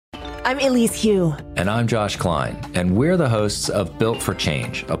I'm Elise Hugh. And I'm Josh Klein, and we're the hosts of Built for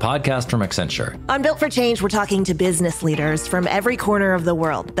Change, a podcast from Accenture. On Built for Change, we're talking to business leaders from every corner of the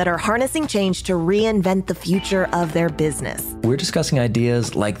world that are harnessing change to reinvent the future of their business. We're discussing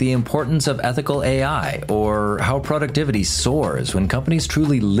ideas like the importance of ethical AI or how productivity soars when companies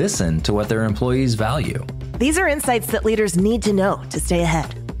truly listen to what their employees value. These are insights that leaders need to know to stay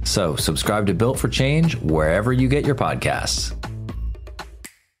ahead. So subscribe to Built for Change wherever you get your podcasts.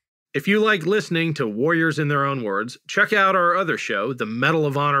 If you like listening to Warriors in Their Own Words, check out our other show, the Medal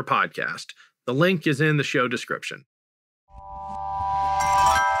of Honor podcast. The link is in the show description.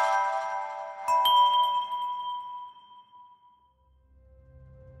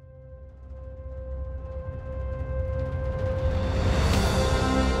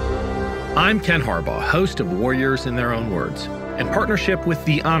 I'm Ken Harbaugh, host of Warriors in Their Own Words. In partnership with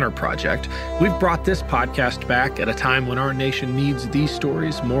the Honor Project, we've brought this podcast back at a time when our nation needs these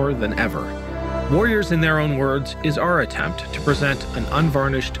stories more than ever. Warriors in Their Own Words is our attempt to present an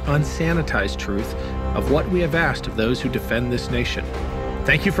unvarnished, unsanitized truth of what we have asked of those who defend this nation.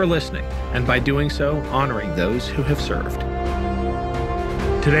 Thank you for listening, and by doing so, honoring those who have served.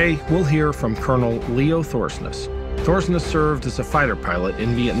 Today, we'll hear from Colonel Leo Thorsness. Thorsness served as a fighter pilot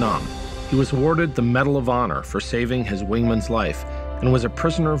in Vietnam. He was awarded the Medal of Honor for saving his wingman's life and was a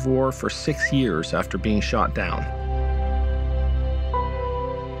prisoner of war for 6 years after being shot down.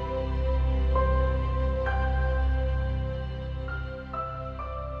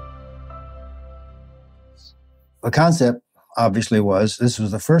 The concept, obviously, was this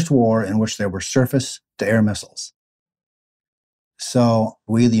was the first war in which there were surface-to-air missiles. So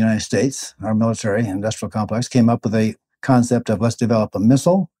we, the United States, our military industrial complex, came up with a concept of let's develop a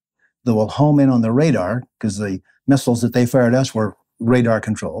missile that will home in on the radar, because the missiles that they fired us were radar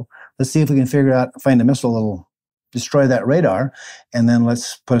controlled. Let's see if we can find a missile that will destroy that radar, and then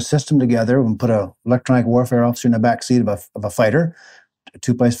let's put a system together and put an electronic warfare officer in the back seat of a fighter, a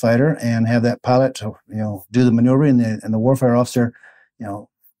two-place fighter, and have that pilot to, do the maneuvering, and the warfare officer,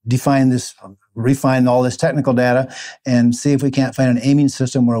 refine all this technical data and see if we can't find an aiming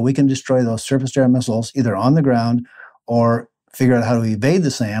system where we can destroy those surface-to-air missiles either on the ground or figure out how to evade the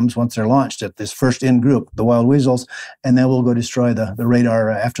SAMs once they're launched at this first in group, the Wild Weasels, and then we'll go destroy the radar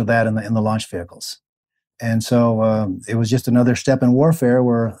after that in the launch vehicles. And so it was just another step in warfare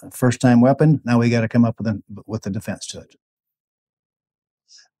where first-time weapon, now we got to come up with a defense to it.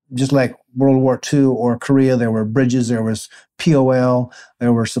 Just like World War II or Korea, there were bridges, there was POL,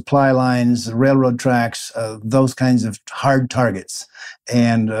 there were supply lines, railroad tracks, those kinds of hard targets.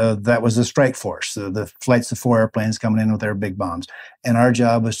 And that was the strike force, the flights of 4 airplanes coming in with their big bombs. And our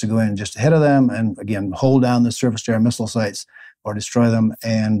job was to go in just ahead of them and, again, hold down the surface-to-air missile sites or destroy them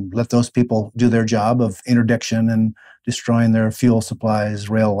and let those people do their job of interdiction and destroying their fuel supplies,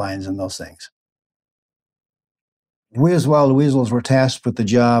 rail lines, and those things. We as Wild Weasels were tasked with the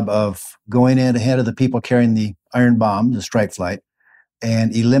job of going in ahead of the people carrying the iron bomb, the strike flight,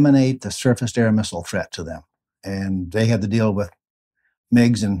 and eliminate the surface-to-air missile threat to them. And they had to deal with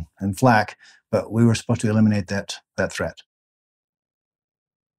MiGs and flak, but we were supposed to eliminate that threat.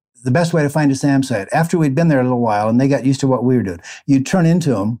 The best way to find a SAM site, after we'd been there a little while and they got used to what we were doing, you'd turn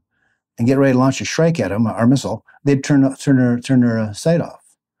into them and get ready to launch a Shrike at them, our missile. They'd turn their sight off,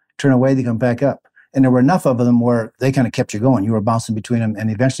 turn away, they come back up. And there were enough of them where they kind of kept you going. You were bouncing between them,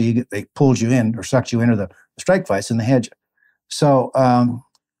 and eventually they pulled you in or sucked you into the strike fights and the hedge. So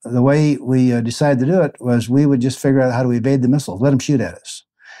the way we decided to do it was we would just figure out how to evade the missiles, let them shoot at us.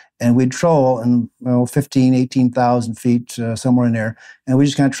 And we'd troll in 15, 18,000 feet, somewhere in there. And we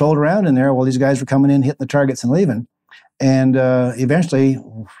just kind of trolled around in there while these guys were coming in, hitting the targets and leaving. And eventually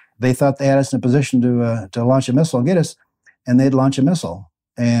they thought they had us in a position to launch a missile and get us, and they'd launch a missile.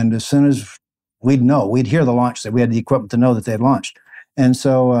 And as soon as we'd hear the launch, that we had the equipment to know that they had launched. And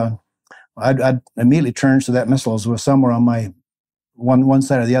so I'd immediately turn to that missile as was somewhere on my one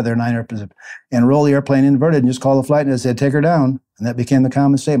side or the other, and roll the airplane inverted and just call the flight and say, take her down. And that became the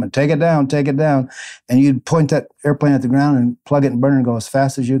common statement, take it down, take it down. And you'd point that airplane at the ground and plug it and burn and go as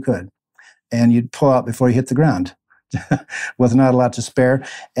fast as you could. And you'd pull out before you hit the ground with not a lot to spare.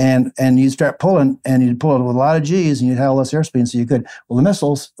 And you'd start pulling, and you'd pull it with a lot of G's, and you'd have all this airspeed so you could. Well, the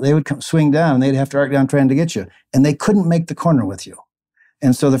missiles, they would swing down, and they'd have to arc down trying to get you. And they couldn't make the corner with you.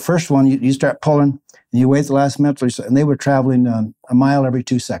 And so the first one, you start pulling, and you wait the last minute or so, and they were traveling a mile every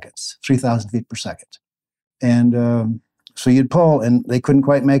 2 seconds, 3,000 feet per second. And so you'd pull, and they couldn't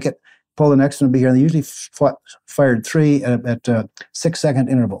quite make it. Pull the next one would be here, and they usually fired 3 at 6-second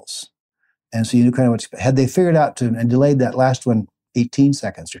intervals. And so you knew kind of what, had they figured out and delayed that last one 18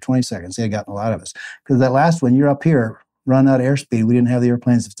 seconds or 20 seconds, they had gotten a lot of us. Because that last one, you're up here run out of airspeed. We didn't have the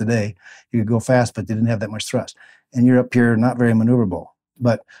airplanes of today. You could go fast, but they didn't have that much thrust. And you're up here not very maneuverable.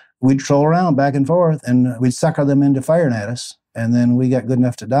 But we'd troll around back and forth, and we'd sucker them into firing at us. And then we got good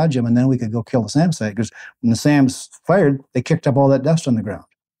enough to dodge them, and then we could go kill the SAM site. Because when the SAMs fired, they kicked up all that dust on the ground.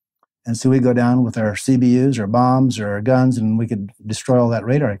 And so we go down with our CBUs or bombs or our guns, and we could destroy all that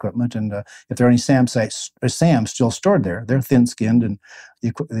radar equipment. And if there are any SAM sites or SAMs still stored there, they're thin-skinned, and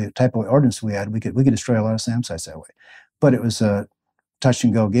the type of ordnance we had, we could destroy a lot of SAM sites that way. But it was a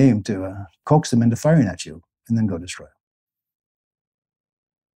touch-and-go game to coax them into firing at you and then go destroy them.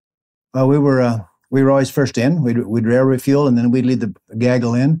 Well, we were always first in. We'd rail refuel, and then we'd lead the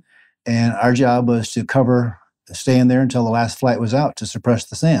gaggle in. And our job was to stay in there until the last flight was out to suppress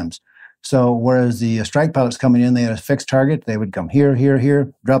the SAMs. So whereas the strike pilots coming in, they had a fixed target. They would come here, here,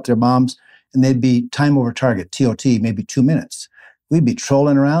 here, drop their bombs, and they'd be time over target, TOT, maybe 2 minutes. We'd be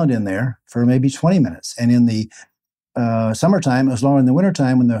trolling around in there for maybe 20 minutes. And in the summertime, it was longer in the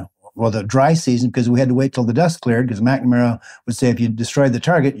wintertime when the dry season, because we had to wait till the dust cleared, because McNamara would say if you destroyed the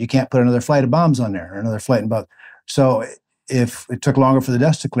target, you can't put another flight of bombs on there or another flight of bombs. So if it took longer for the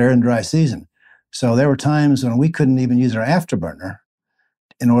dust to clear in dry season. So there were times when we couldn't even use our afterburner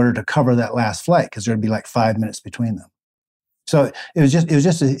in order to cover that last flight, because there'd be like 5 minutes between them. So it was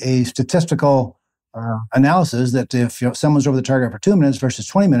just a statistical analysis that if someone's over the target for 2 minutes versus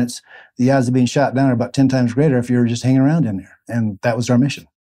 20 minutes, the odds of being shot down are about 10 times greater if you're just hanging around in there. And that was our mission.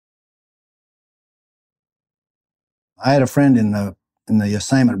 I had a friend in the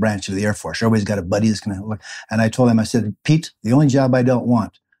assignment branch of the Air Force. Everybody's got a buddy that's going to look. And I told him, I said, Pete, the only job I don't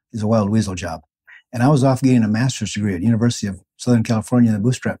want is a Wild Weasel job. And I was off getting a master's degree at University of Southern California in the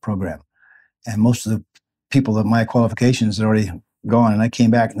bootstrap program. And most of the people of my qualifications had already gone. And I came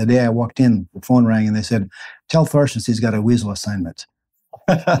back, and the day I walked in, the phone rang, and they said, tell Thorsness he's got a Weasel assignment.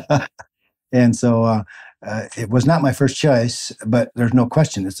 And so it was not my first choice, but there's no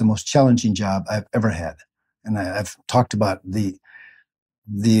question it's the most challenging job I've ever had. And I've talked about the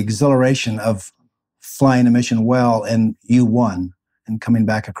exhilaration of flying a mission well and you won, and coming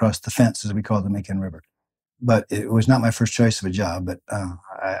back across the fence, as we call the Macon River. But it was not my first choice of a job, but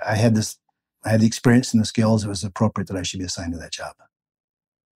I had the experience and the skills. It was appropriate that I should be assigned to that job.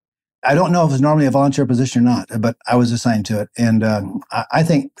 I don't know if it's normally a volunteer position or not, but I was assigned to it. And I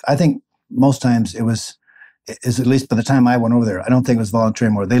think most times at least by the time I went over there, I don't think it was voluntary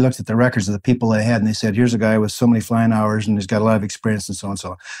anymore. They looked at the records of the people they had, and they said, here's a guy with so many flying hours, and he's got a lot of experience and so on.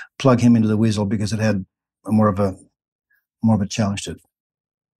 So plug him into the Weasel because it had more of a challenge to it.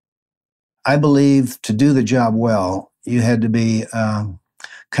 I believe to do the job well, you had to be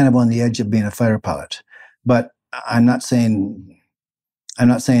kind of on the edge of being a fighter pilot. But I'm not saying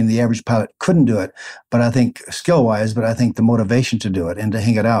the average pilot couldn't do it, but I think skill-wise, but I think the motivation to do it and to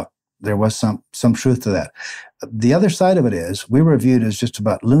hang it out, there was some truth to that. The other side of it is we were viewed as just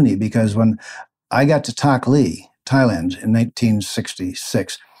about loony, because when I got to Tak Lee, Thailand in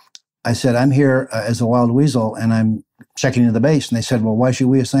 1966, I said, I'm here as a Wild Weasel, and I'm checking into the base. And they said, well, why should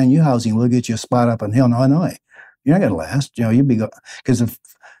we assign you housing? We'll get you a spot up in Illinois. You're not going to last. You'd be because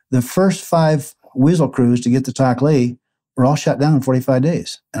the first 5 Weasel crews to get to Tak Lee were all shut down in 45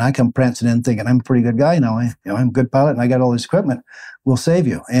 days. And I come prancing in thinking, I'm a pretty good guy now. I'm a good pilot, and I got all this equipment. We'll save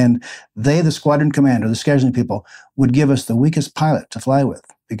you. And they, the squadron commander, the scheduling people, would give us the weakest pilot to fly with,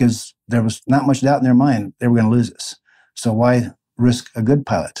 because there was not much doubt in their mind they were going to lose us. So why risk a good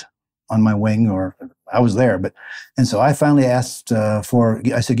pilot on my wing? Or I was there. And so I finally asked I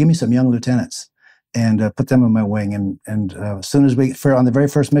said, give me some young lieutenants, and put them on my wing. And as soon as on the very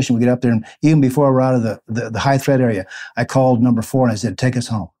first mission, we get up there, and even before we're out of the high threat area, I called number 4 and I said, take us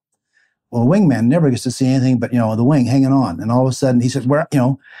home. Well, a wingman never gets to see anything but, the wing hanging on. And all of a sudden he said,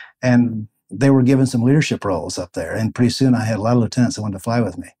 and they were given some leadership roles up there. And pretty soon I had a lot of lieutenants that wanted to fly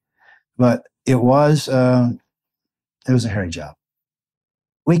with me. But it was a hairy job.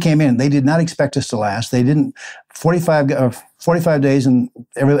 We came in. They did not expect us to last. They didn't. 45 days and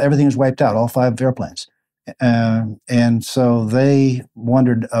everything was wiped out, all 5 airplanes. And so they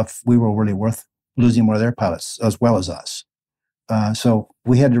wondered if we were really worth losing one of their pilots as well as us. So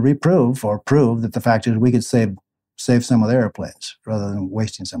we had to prove that the fact is we could save some of their airplanes rather than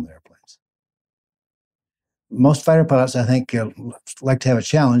wasting some of their airplanes. Most fighter pilots, I think, like to have a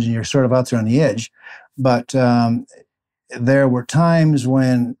challenge, and you're sort of out there on the edge. But there were times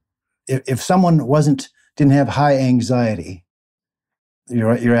when if someone didn't have high anxiety,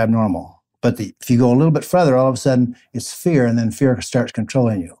 you're abnormal. But if you go a little bit further, all of a sudden it's fear, and then fear starts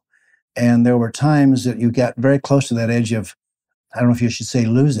controlling you. And there were times that you got very close to that edge of, I don't know if you should say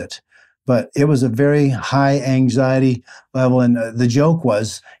lose it, But it was a very high anxiety level. And the joke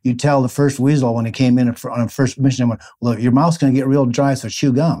was, you tell the first weasel when he came in on a first mission, I went, "Look, your mouth's going to get real dry, so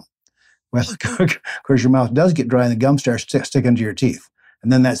chew gum." Well, of course, your mouth does get dry and the gum starts sticking to your teeth.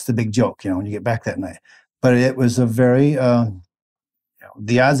 And then that's the big joke, when you get back that night. But it was a very,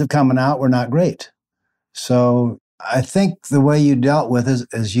 the odds of coming out were not great. So I think the way you dealt with it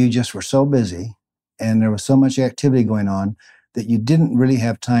is you just were so busy and there was so much activity going on that you didn't really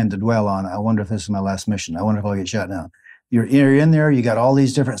have time to dwell on, I wonder if this is my last mission. I wonder if I'll get shot down. You're in there, you got all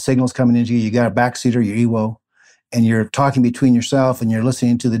these different signals coming into you. You got a backseater, your EWO, and you're talking between yourself and you're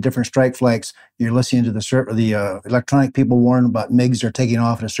listening to the different strike flights. You're listening to the electronic people warn about MiGs are taking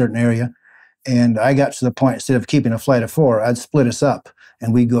off in a certain area. And I got to the point, instead of keeping a flight of 4, I'd split us up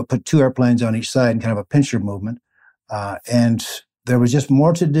and we'd go put 2 airplanes on each side in kind of a pincher movement. And there was just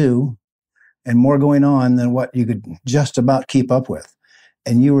more to do and more going on than what you could just about keep up with.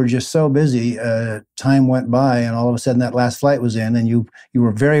 And you were just so busy, time went by, and all of a sudden that last flight was in, and you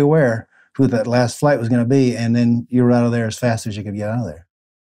were very aware who that last flight was going to be, and then you were out of there as fast as you could get out of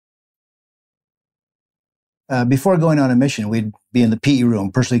there. Before going on a mission, we'd be in the PE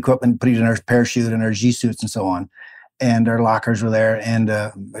room, personal equipment, putting in our parachute and our G-suits and so on, and our lockers were there, and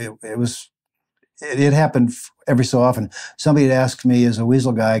it happened every so often. Somebody had asked me as a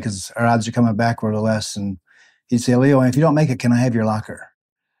Weasel guy, because our odds are coming back were a little less, and he'd say, "Leo, if you don't make it, can I have your locker?"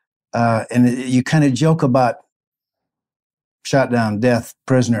 And you kind of joke about shot down, death,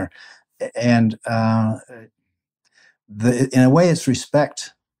 prisoner, and in a way it's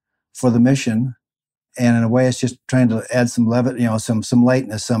respect for the mission, and in a way it's just trying to add some levity, some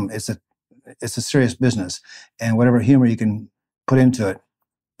lightness. It's a serious business, and whatever humor you can put into it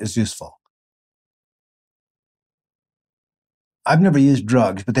is useful. I've never used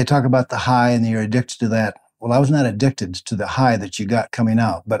drugs, but they talk about the high and you're addicted to that. Well, I was not addicted to the high that you got coming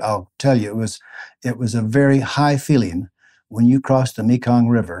out, but I'll tell you, it was a very high feeling when you crossed the Mekong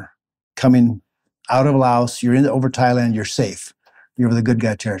River, coming out of Laos. You're over Thailand. You're safe. You're over the good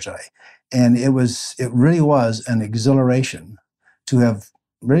guy territory, and it really was an exhilaration to have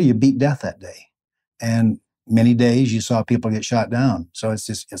really you beat death that day, and many days you saw people get shot down. So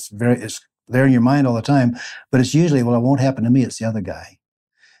it's there in your mind all the time, but it's usually, well, it won't happen to me, it's the other guy.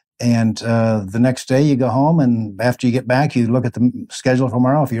 And the next day you go home, and after you get back, you look at the schedule for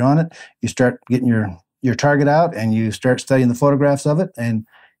tomorrow. If you're on it, you start getting your target out and you start studying the photographs of it, and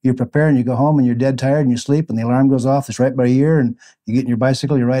you prepare and you go home and you're dead tired and you sleep and the alarm goes off. It's right by your ear, and you get in your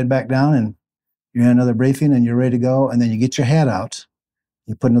bicycle, you ride back down, and you're in another briefing and you're ready to go. And then you get your hat out,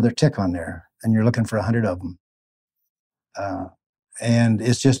 you put another tick on there, and you're looking for 100 of them. And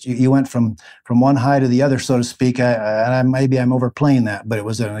it's just, you went from one high to the other, so to speak. Maybe I'm overplaying that, but it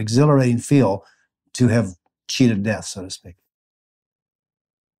was an exhilarating feel to have cheated death, so to speak.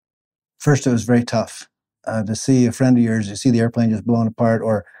 First, it was very tough to see a friend of yours, to see the airplane just blown apart,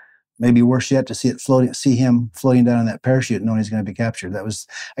 or maybe worse yet, to see him floating down in that parachute, knowing he's going to be captured. That was,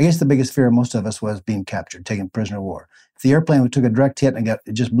 I guess, the biggest fear of most of us was being captured, taken prisoner of war. If the airplane took a direct hit and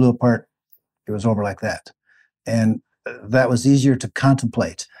it just blew apart, it was over like that. And that was easier to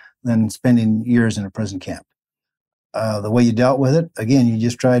contemplate than spending years in a prison camp. The way you dealt with it, again, you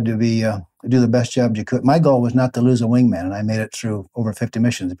just tried to do the best job you could. My goal was not to lose a wingman, and I made it through over 50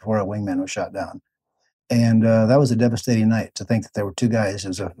 missions before a wingman was shot down. And that was a devastating night, to think that there were 2 guys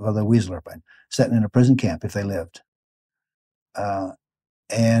as the Weasel airplane sitting in a prison camp if they lived.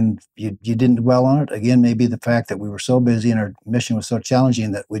 And you didn't dwell on it. Again, maybe the fact that we were so busy and our mission was so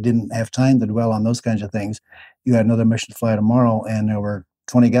challenging that we didn't have time to dwell on those kinds of things. You had another mission to fly tomorrow, and there were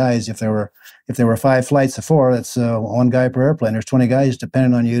 20 guys. If there were 5 flights of 4, that's 1 guy per airplane. There's 20 guys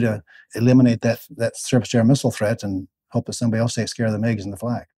depending on you to eliminate that surface air missile threat and hope that somebody else takes care of the MiGs and the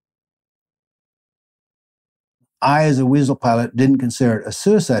flag. I, as a Weasel pilot, didn't consider it a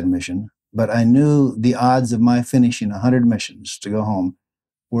suicide mission, but I knew the odds of my finishing 100 missions to go home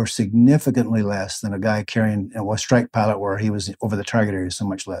were significantly less than a guy carrying a strike pilot where he was over the target area so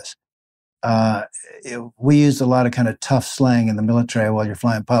much less. We used a lot of kind of tough slang in the military while you're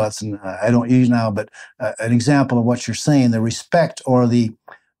flying pilots, and I don't use now, but an example of what you're saying, the respect or the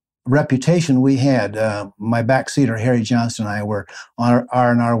reputation we had. My backseater, Harry Johnston, and I were on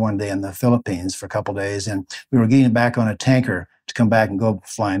R&R one day in the Philippines for a couple of days, and we were getting back on a tanker to come back and go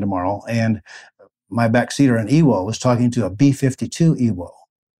flying tomorrow, and my backseater, an EWO, was talking to a B-52 EWO.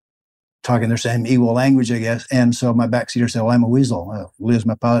 Talking their same EWO language, I guess. And so my backseater said, "Well, I'm a Weasel. Leo's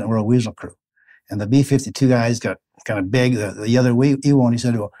my pilot, and we're a Weasel crew." And the B-52 guys got kind of big, the other EWO, and he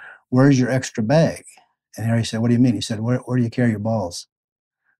said, "Well, where's your extra bag?" And Harry said, "What do you mean?" He said, where do you carry your balls?"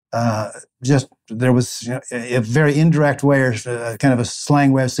 Just there was a very indirect way, or kind of a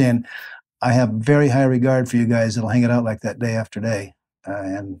slang way of saying, I have very high regard for you guys that'll hang it out like that day after day,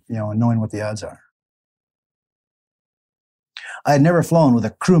 and knowing what the odds are. I had never flown with a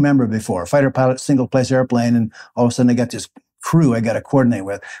crew member before, fighter pilot, single place airplane, and all of a sudden I got this crew I got to coordinate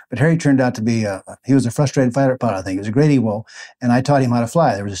with. But Harry turned out to be, he was a frustrated fighter pilot, I think. He was a great EWO, and I taught him how to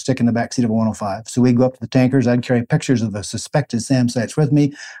fly. There was a stick in the back seat of a 105. So we'd go up to the tankers. I'd carry pictures of the suspected SAM sites with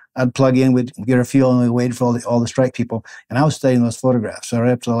me. I'd plug in, we'd get our fuel, and we'd wait for all the strike people. And I was studying those photographs, so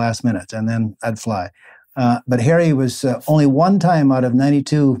right up to the last minute, and then I'd fly. But Harry was only one time out of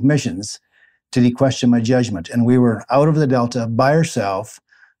 92 missions did he question my judgment. And we were out of the Delta by ourselves,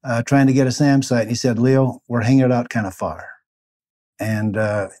 trying to get a SAM site. And he said, Leo, we're hanging it out kind of far. And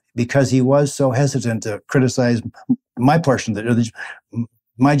because he was so hesitant to criticize my portion of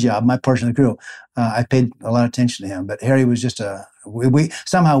my job, my portion of the crew, I paid a lot of attention to him. But Harry was just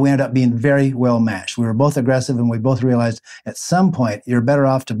somehow we ended up being very well matched. We were both aggressive, and we both realized at some point you're better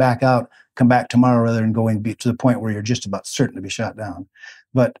off to back out, come back tomorrow, rather than going to the point where you're just about certain to be shot down.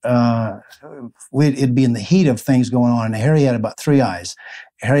 But it'd be in the heat of things going on, and Harry had about 3 eyes.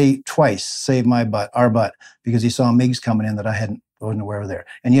 Harry twice saved our butt, because he saw MiGs coming in that I wasn't aware of there.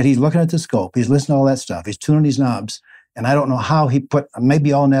 And yet he's looking at the scope, he's listening to all that stuff, he's tuning these knobs, and I don't know how he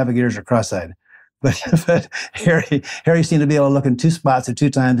maybe all navigators are cross-eyed, but Harry seemed to be able to look in 2 spots at 2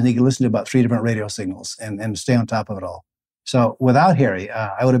 times, and he could listen to about 3 different radio signals and stay on top of it all. So without Harry,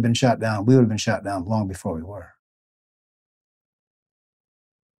 I would have been shot down. We would have been shot down long before we were.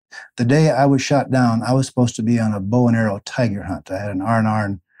 The day I was shot down, I was supposed to be on a bow and arrow tiger hunt. I had an R&R,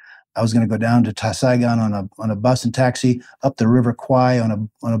 and I was going to go down to Saigon on a bus and taxi, up the River Kwai on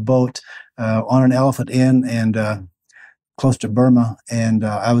a boat, on an Elephant Inn, and close to Burma. And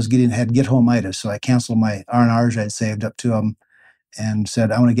I was had get-home-itis, so I canceled my R&Rs I'd saved up to them, and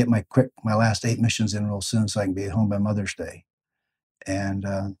said, I want to get my last 8 missions in real soon so I can be home by Mother's Day. And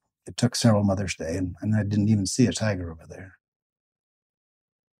it took several Mother's Day, and I didn't even see a tiger over there.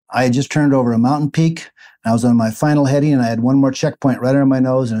 I had just turned over a mountain peak. I was on my final heading, and I had one more checkpoint right under my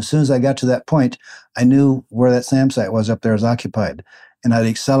nose. And as soon as I got to that point, I knew where that SAM site was up there was occupied. And I'd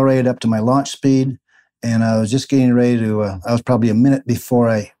accelerated up to my launch speed, and I was just getting ready to, I was probably a minute before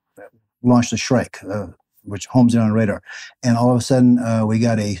I launched the Shrike, which homes in on radar. And all of a sudden, we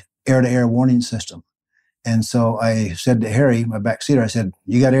got a air-to-air warning system. And so I said to Harry, my backseater, I said,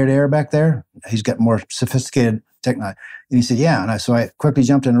 you got air-to-air back there? He's got more sophisticated technology. And he said, yeah. And so I quickly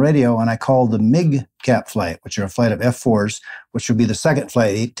jumped on the radio, and I called the MiG cap flight, which are a flight of F4s, which would be the second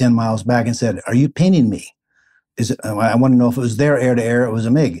flight, 10 miles back, and said, are you painting me? I want to know if it was their air-to-air, it was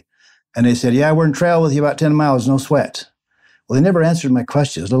a MiG. And they said, yeah, we're in trail with you about 10 miles, no sweat. Well, they never answered my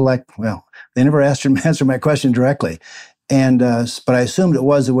question. It was a little like, they never answered my question directly. And but I assumed it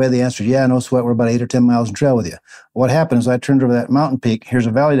was the way they answered, yeah, no sweat, we're about 8 or 10 miles in trail with you. What happened is I turned over that mountain peak. Here's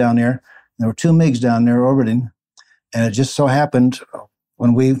a valley down there. And there were 2 MiGs down there orbiting. And it just so happened,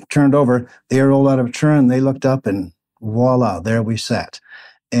 when we turned over, they rolled out of a turn, and they looked up, and voila, there we sat.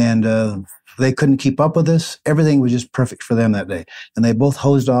 And they couldn't keep up with us. Everything was just perfect for them that day. And they both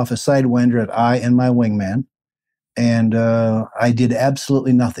hosed off a sidewinder at I and my wingman. And I did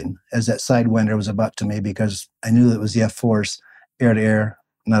absolutely nothing as that sidewinder was about to me, because I knew that it was the F4's air-to-air,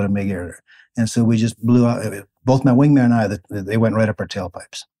 not a MiG air. And so we just blew out, both my wingman and I, they went right up our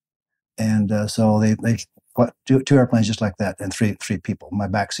tailpipes. And so they 2 airplanes just like that, and three people. My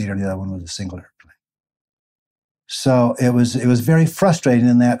backseater, and the other one was a single airplane. So it was very frustrating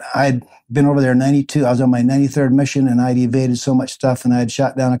in that I'd been over there in 92. I was on my 93rd mission, and I'd evaded so much stuff, and I'd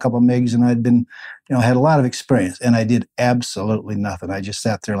shot down a couple of MiGs, and I'd been, had a lot of experience, and I did absolutely nothing. I just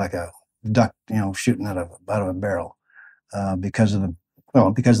sat there like a duck, shooting out of a barrel, because of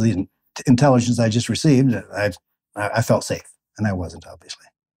the intelligence I just received. I felt safe, and I wasn't, obviously.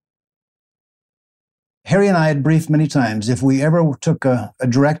 Harry and I had briefed many times, if we ever took a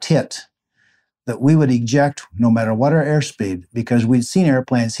direct hit, that we would eject no matter what our airspeed, because we'd seen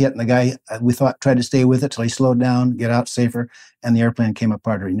airplanes hit, and the guy, we thought, tried to stay with it till he slowed down, get out safer, and the airplane came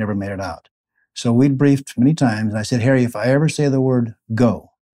apart, or he never made it out. So we'd briefed many times, and I said, Harry, if I ever say the word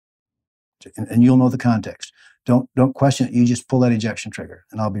go, and you'll know the context, don't question it, you just pull that ejection trigger,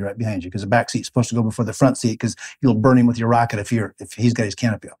 and I'll be right behind you, because the back seat's supposed to go before the front seat, because you'll burn him with your rocket if he's got his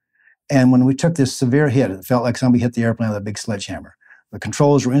canopy up. And when we took this severe hit, it felt like somebody hit the airplane with a big sledgehammer. The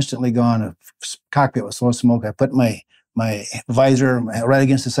controls were instantly gone. The cockpit was full of smoke. I put my visor right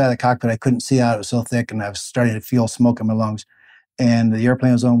against the side of the cockpit. I couldn't see out. It was so thick, and I was starting to feel smoke in my lungs. And the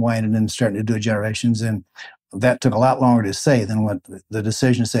airplane was unwinding and starting to do gyrations. And that took a lot longer to say than what the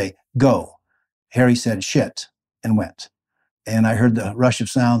decision to say, go. Harry said, shit, and went. And I heard the rush of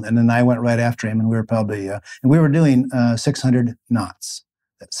sound, and then I went right after him, and we were probably, and we were doing 600 knots,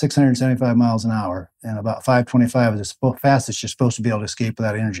 675 miles an hour, and about 525 is the fastest you're supposed to be able to escape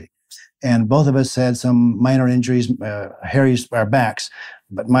without energy. And both of us had some minor injuries, hairs, our backs,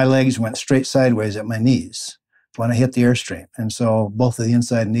 but my legs went straight sideways at my knees when I hit the airstream. And so both of the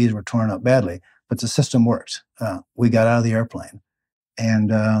inside knees were torn up badly, but the system worked. We got out of the airplane.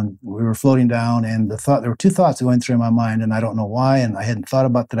 And we were floating down, and there were two thoughts going through my mind, and I don't know why, and I hadn't thought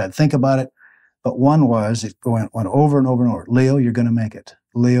about that. I'd think about it, but one was, it went over and over and over. Leo, you're going to make it.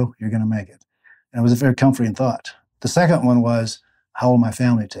 Leo, you're going to make it. And it was a very comforting thought. The second one was, how will my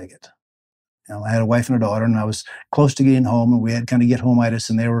family take it? I had a wife and a daughter, and I was close to getting home, and we had kind of get home-itis,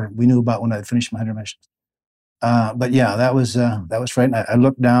 and we knew about when I'd finished my 100 missions. But yeah, that was frightening. I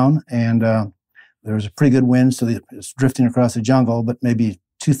looked down, and there was a pretty good wind, so it was drifting across the jungle, but maybe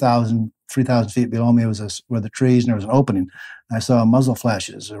 2,000, 3,000 feet below me were the trees, and there was an opening. And I saw muzzle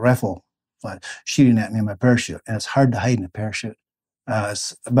flashes, a rifle shooting at me in my parachute, and it's hard to hide in a parachute.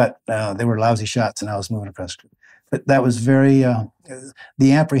 But they were lousy shots, and I was moving across. But that was very,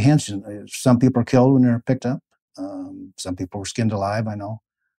 the apprehension. Some people are killed when they're picked up. Some people were skinned alive, I know.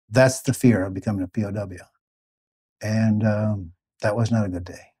 That's the fear of becoming a POW. And that was not a good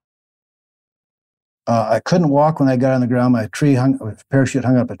day. I couldn't walk when I got on the ground. My parachute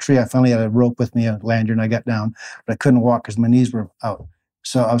hung up a tree. I finally had a rope with me, a lanyard, and I got down. But I couldn't walk because my knees were out.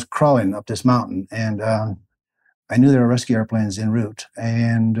 So I was crawling up this mountain, and I knew there were rescue airplanes en route.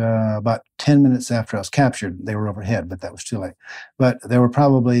 And about 10 minutes after I was captured, they were overhead, but that was too late. But there were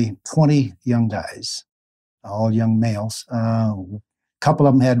probably 20 young guys, all young males. A couple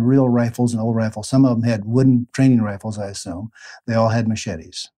of them had real rifles and old rifles. Some of them had wooden training rifles, I assume. They all had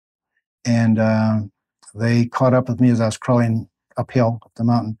machetes. And they caught up with me as I was crawling uphill up the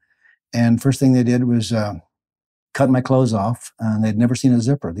mountain. And first thing they did was cut my clothes off. And they'd never seen a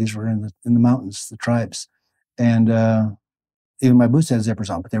zipper. These were in the mountains, the tribes. And even my boots had zippers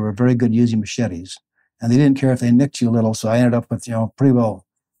on, but they were very good using machetes. And they didn't care if they nicked you a little. So I ended up with, pretty well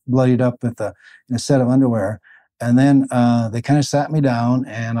bloodied up with in a set of underwear. And then they kind of sat me down,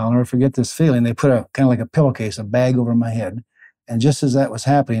 and I'll never forget this feeling. They put a kind of like a pillowcase, a bag over my head. And just as that was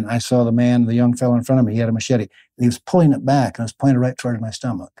happening, I saw the young fellow in front of me. He had a machete. And he was pulling it back, and it was pointed right towards my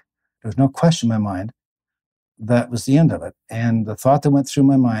stomach. There was no question in my mind. That was the end of it. And the thought that went through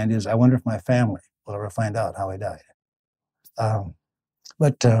my mind is, I wonder if my family will ever find out how he died.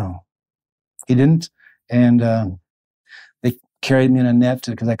 But he didn't. And they carried me in a net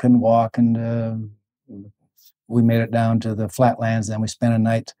because I couldn't walk. And we made it down to the flatlands. Then we spent a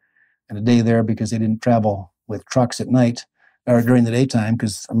night and a day there because they didn't travel with trucks at night or during the daytime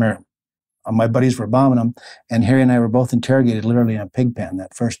because my buddies were bombing them. And Harry and I were both interrogated literally in a pig pen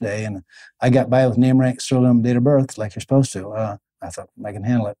that first day. And I got by with name, rank, surname, date of birth like you're supposed to. I thought I can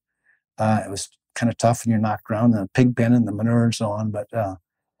handle it. It was kind of tough when you're knocked around in the pig pen and the manure and so on. But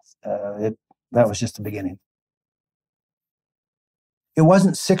that was just the beginning. It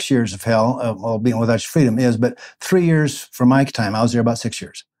wasn't 6 years of hell, being without freedom is, but 3 years from my time. I was there about 6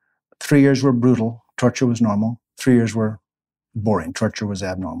 years. 3 years were brutal. Torture was normal. 3 years were boring. Torture was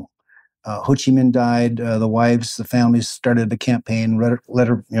abnormal. Ho Chi Minh died. The wives, the families started the campaign,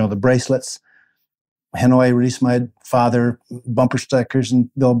 letter, the bracelets. Hanoi released my father, bumper stickers and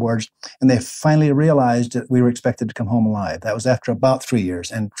billboards, and they finally realized that we were expected to come home alive. That was after about 3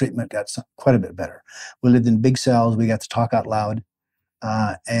 years, and treatment got quite a bit better. We lived in big cells. We got to talk out loud.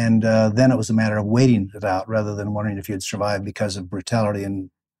 And then it was a matter of waiting it out rather than wondering if you'd survive because of brutality and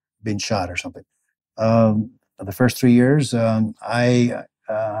being shot or something. The first 3 years, I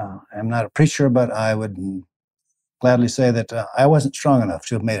am not a preacher, but I would gladly say that I wasn't strong enough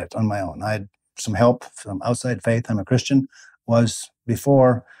to have made it on my own. I had some help from outside faith. I'm a Christian, was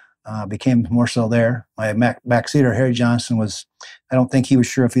before, became more so there. My backseater, Harry Johnson, I don't think he was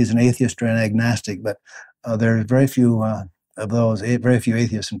sure if he's an atheist or an agnostic, but there's very few of those, very few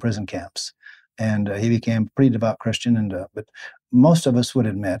atheists in prison camps. And he became a pretty devout Christian. But most of us would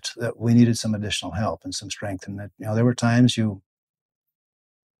admit that we needed some additional help and some strength. And that, there were times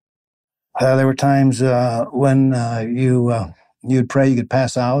when you'd pray you could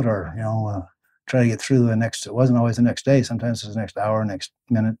pass out or, try to get through the next. It wasn't always the next day. Sometimes it was the next hour, next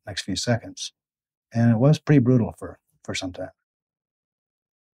minute, next few seconds. And it was pretty brutal for some time.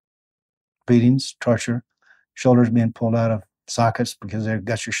 Beatings, torture, shoulders being pulled out of sockets because they've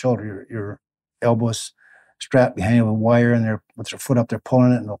got your shoulder, your elbows strapped behind you with wire, and they're with their foot up there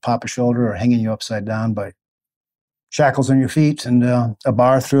pulling it, and they'll pop a shoulder or hanging you upside down by shackles on your feet and a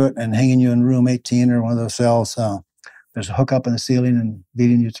bar through it and hanging you in room 18 or one of those cells. There's a hook up in the ceiling and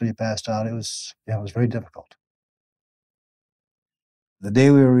beating you till you passed out. It was very difficult. The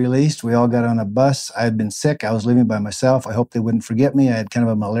day we were released, we all got on a bus. I had been sick. I was living by myself. I hoped they wouldn't forget me. I had kind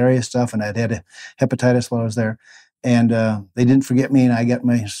of a malaria stuff, and I'd had hepatitis while I was there. And they didn't forget me, and I got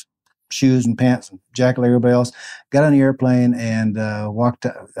my shoes and pants and jacket like everybody else. Got on the airplane and walked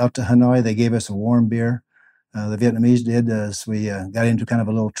out to Hanoi. They gave us a warm beer. The Vietnamese did. So we got into kind of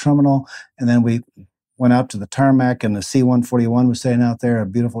a little terminal, and then we went out to the tarmac, and the C-141 was sitting out there, a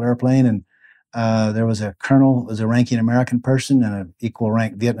beautiful airplane, and there was a colonel, was a ranking American person, and an equal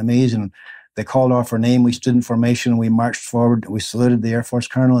rank Vietnamese, and they called off our name. We stood in formation, and we marched forward. We saluted the Air Force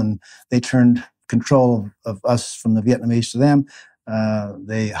colonel, and they turned control of us from the Vietnamese to them.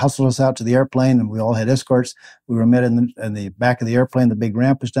 They hustled us out to the airplane, and we all had escorts. We were met in the back of the airplane. The big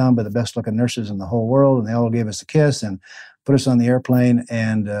ramp was down by the best-looking nurses in the whole world, and they all gave us a kiss and put us on the airplane,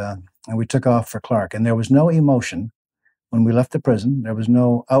 and we took off for Clark. And there was no emotion when we left the prison. There was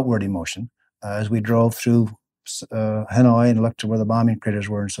no outward emotion as we drove through Hanoi and looked to where the bombing craters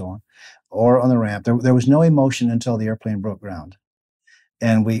were and so on, or on the ramp. There was no emotion until the airplane broke ground.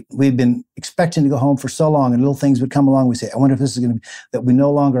 And we'd been expecting to go home for so long, and little things would come along. We say, I wonder if this is going to be, that we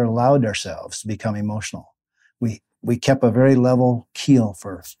no longer allowed ourselves to become emotional. We kept a very level keel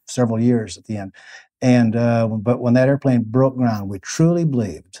for several years at the end. And but when that airplane broke ground, we truly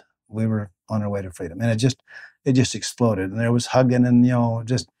believed we were on our way to freedom. And it just exploded. And there was hugging and,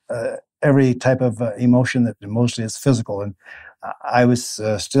 just every type of emotion that mostly is physical. And I was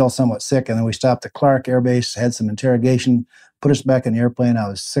still somewhat sick. And then we stopped at Clark Air Base, had some interrogation, put us back in the airplane. I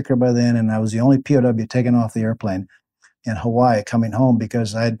was sicker by then, and I was the only POW taken off the airplane in Hawaii coming home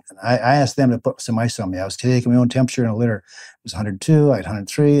because I asked them to put some ice on me. I was taking my own temperature in a litter. It was 102, I had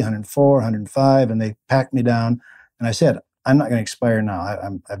 103, 104, 105, and they packed me down. And I said, I'm not going to expire now.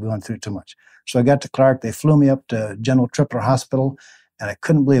 I've gone through too much. So I got to Clark. They flew me up to General Tripler Hospital, and I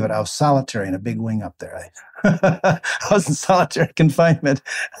couldn't believe it. I was solitary in a big wing up there. I was in solitary confinement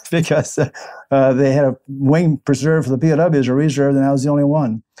because they had a wing preserved for the POWs or reserved, and I was the only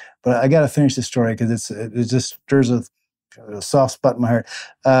one. But I got to finish this story because it just stirs a soft spot in my heart.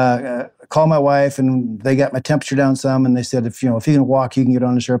 Called my wife, and they got my temperature down some, and they said, if you can walk, you can get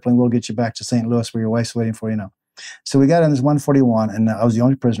on this airplane. We'll get you back to St. Louis where your wife's waiting for you now. So we got on this 141, and I was the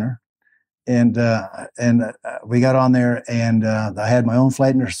only prisoner. And we got on there, and I had my own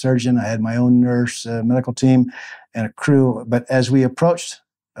flight nurse surgeon, I had my own nurse medical team, and a crew. But as we approached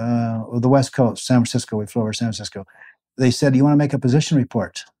the West Coast, San Francisco, we flew over San Francisco, they said, you want to make a position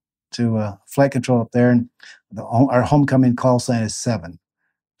report to flight control up there? And our homecoming call sign is 7.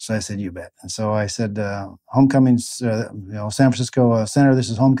 So I said, you bet. And so I said, homecoming, San Francisco Center,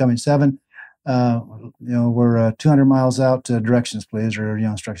 this is homecoming 7. We're 200 miles out, directions, please, or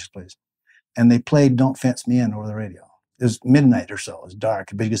instructions, please. And they played Don't Fence Me In over the radio. It was midnight or so. It was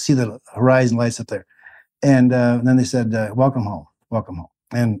dark, but you could see the horizon lights up there. And then they said, welcome home, welcome home.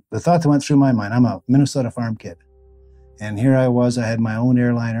 And the thought that went through my mind, I'm a Minnesota farm kid. And here I was, I had my own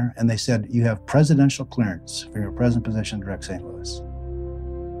airliner, and they said, you have presidential clearance for your present position, direct St. Louis.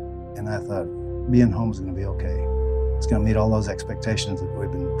 And I thought, being home is going to be okay. It's going to meet all those expectations that we've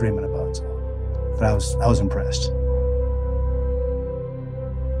been dreaming about. So, but I was impressed.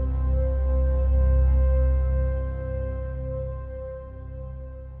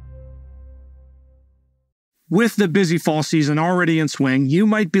 With the busy fall season already in swing, you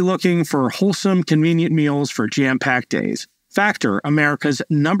might be looking for wholesome, convenient meals for jam-packed days. Factor, America's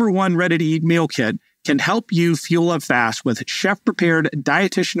 #1 ready-to-eat meal kit, can help you fuel up fast with chef-prepared,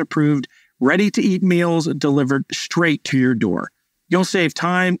 dietitian-approved, ready-to-eat meals delivered straight to your door. You'll save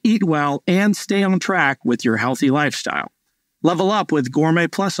time, eat well, and stay on track with your healthy lifestyle. Level up with Gourmet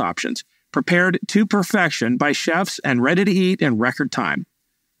Plus options, prepared to perfection by chefs and ready to eat in record time.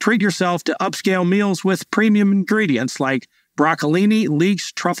 Treat yourself to upscale meals with premium ingredients like broccolini,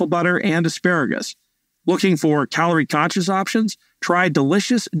 leeks, truffle butter, and asparagus. Looking for calorie-conscious options? Try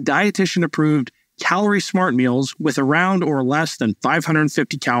delicious, dietitian-approved, calorie-smart meals with around or less than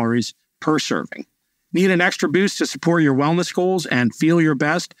 550 calories per serving. Need an extra boost to support your wellness goals and feel your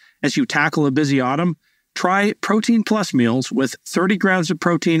best as you tackle a busy autumn? Try Protein Plus meals with 30 grams of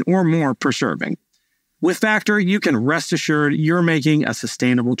protein or more per serving. With Factor, you can rest assured you're making a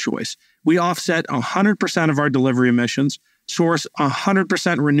sustainable choice. We offset 100% of our delivery emissions, source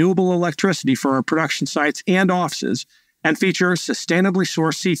 100% renewable electricity for our production sites and offices, and feature sustainably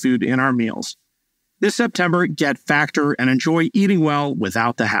sourced seafood in our meals. This September, get Factor and enjoy eating well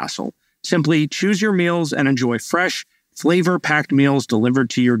without the hassle. Simply choose your meals and enjoy fresh, flavor-packed meals delivered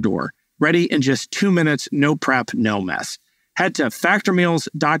to your door. Ready in just 2 minutes, no prep, no mess. Head to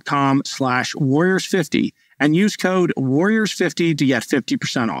factormeals.com/warriors50 and use code warriors50 to get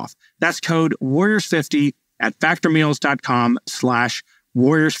 50% off. That's code warriors50 at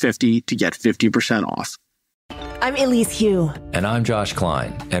factormeals.com/warriors50 to get 50% off. I'm Elise Hugh. And I'm Josh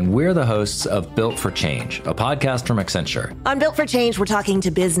Klein, and we're the hosts of Built for Change, a podcast from Accenture. On Built for Change, we're talking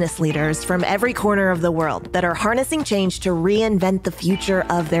to business leaders from every corner of the world that are harnessing change to reinvent the future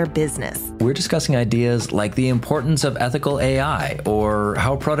of their business. We're discussing ideas like the importance of ethical AI or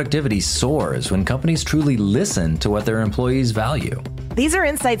how productivity soars when companies truly listen to what their employees value. These are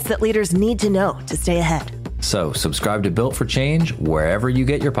insights that leaders need to know to stay ahead. So subscribe to Built for Change wherever you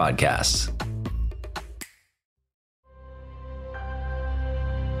get your podcasts.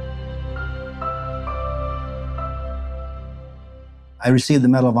 I received the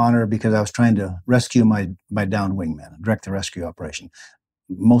Medal of Honor because I was trying to rescue my downed wingman, direct the rescue operation.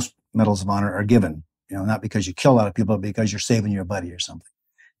 Most medals of honor are given, not because you kill a lot of people, but because you're saving your buddy or something.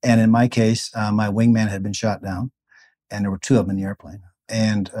 And in my case, my wingman had been shot down, and there were two of them in the airplane.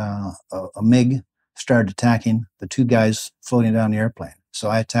 And a MiG started attacking the two guys floating down the airplane. So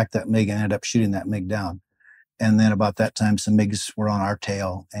I attacked that MiG and ended up shooting that MiG down. And then about that time, some MiGs were on our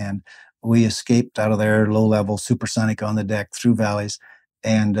tail, and we escaped out of there, low level, supersonic on the deck, through valleys,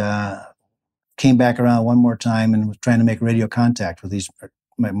 and came back around one more time and was trying to make radio contact with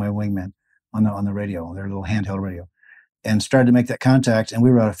my wingmen on the radio, their little handheld radio, and started to make that contact, and we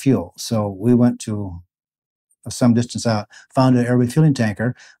were out of fuel. So we went to some distance out, found an air refueling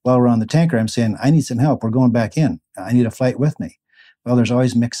tanker. While we're on the tanker, I'm saying, I need some help. We're going back in. I need a flight with me. Well, there's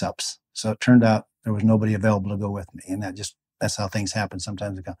always mix-ups. So it turned out there was nobody available to go with me, and that's how things happen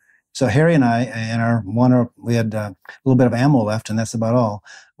sometimes. So Harry and I, and we had a little bit of ammo left, and that's about all.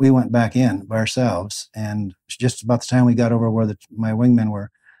 We went back in by ourselves, and just about the time we got over where my wingmen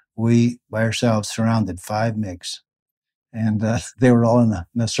were, we, by ourselves, surrounded 5 MiGs. And they were all in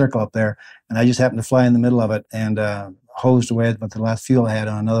the circle up there, and I just happened to fly in the middle of it and hosed away with the last fuel I had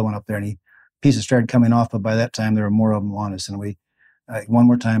on another one up there, and pieces started coming off, but by that time there were more of them on us, and we, one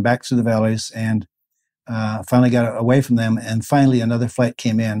more time, back through the valleys, and finally got away from them, and finally another flight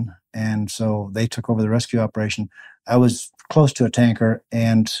came in, and so they took over the rescue operation. I was close to a tanker,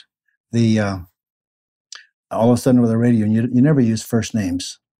 and all of a sudden over the radio, and you never use first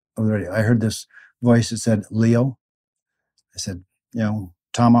names over the radio, I heard this voice that said, Leo. I said,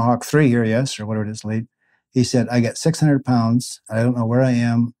 Tomahawk 3 here, yes, or whatever it is, lead. He said, I got 600 pounds, I don't know where I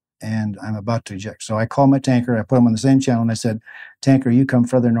am, and I'm about to eject. So I called my tanker, I put him on the same channel, and I said, tanker, you come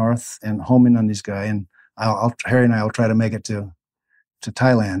further north and home in on this guy, and Harry and I will try to make it to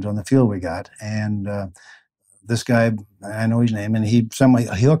Thailand on the fuel we got. And this guy, I know his name, and he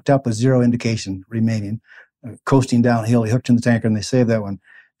hooked up with zero indication remaining, coasting downhill. He hooked in the tanker, and they saved that one.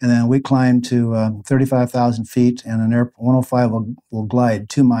 And then we climbed to 35,000 feet, and an Air 105 will glide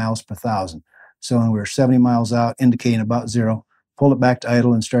 2 miles per thousand. So when we were 70 miles out, indicating about zero, pulled it back to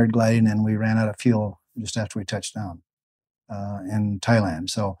idle and started gliding, and we ran out of fuel just after we touched down in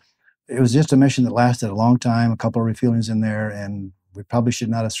Thailand. So it was just a mission that lasted a long time, a couple of refuelings in there, and we probably should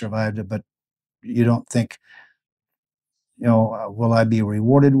not have survived it, but you don't think, will I be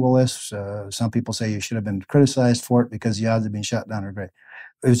rewarded with this? Some people say you should have been criticized for it because the odds of being shot down are great.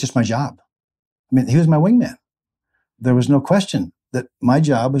 It was just my job. I mean, he was my wingman. There was no question that my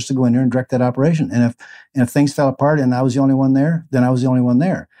job was to go in there and direct that operation. And if things fell apart and I was the only one there, then I was the only one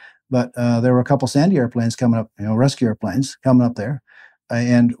there. But there were a couple Sandy airplanes coming up, rescue airplanes coming up there.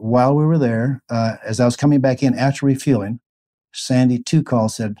 And while we were there, as I was coming back in after refueling, Sandy 2 call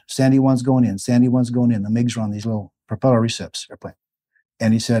said, Sandy 1's going in, Sandy 1's going in. The MiGs were on these little propeller recips airplane.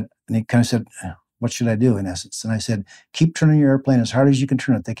 And he kind of said, what should I do, in essence? And I said, keep turning your airplane as hard as you can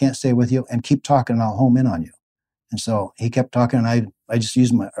turn it. They can't stay with you, and keep talking, and I'll home in on you. And so he kept talking, and I just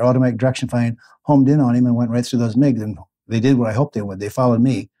used my automatic direction find, homed in on him, and went right through those MiGs. And they did what I hoped they would. They followed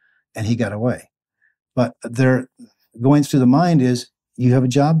me, and he got away. But going through the mind is, you have a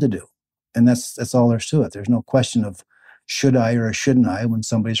job to do. And that's all there's to it. There's no question of should I or shouldn't I when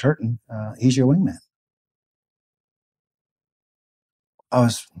somebody's hurting. He's your wingman. I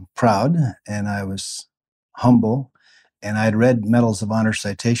was proud, and I was humble, and I'd read Medals of Honor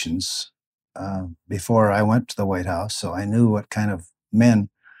citations before I went to the White House, so I knew what kind of men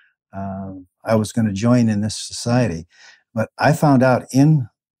I was going to join in this society. But I found out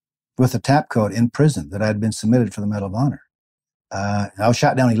with a tap code in prison that I'd been submitted for the Medal of Honor. I was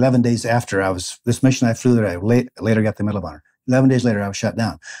shot down 11 days after this mission I flew that I later got the Medal of Honor. 11 days later, I was shot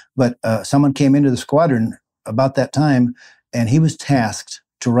down. But someone came into the squadron about that time, and he was tasked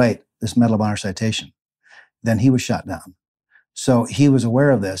to write this Medal of Honor citation. Then he was shot down. So he was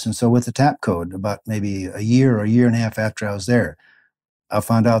aware of this. And so with the tap code, about maybe a year or a year and a half after I was there, I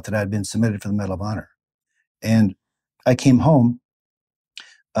found out that I'd been submitted for the Medal of Honor. And I came home.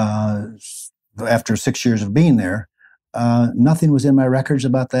 The after 6 years of being there, nothing was in my records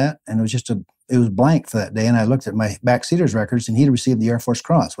about that. And it was it was blank for that day. And I looked at my backseater's records, and he'd received the Air Force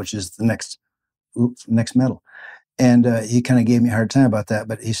Cross, which is the next medal. And he kind of gave me a hard time about that,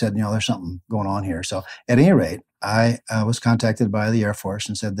 but he said, there's something going on here. So at any rate, I was contacted by the Air Force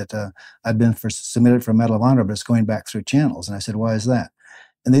and said that I'd been submitted for a Medal of Honor, but it's going back through channels. And I said, why is that?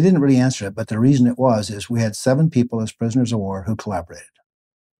 And they didn't really answer it, but the reason it is we had 7 people as prisoners of war who collaborated.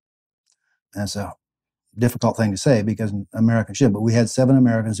 And it's a difficult thing to say because Americans should, but we had 7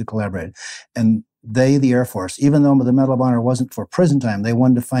 Americans who collaborated. And the Air Force, even though the Medal of Honor wasn't for prison time, they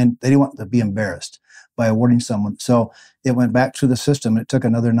didn't want to be embarrassed by awarding someone. So it went back through the system, and it took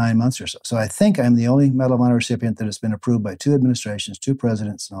another 9 months or so. So I think I'm the only Medal of Honor recipient that has been approved by 2 administrations, 2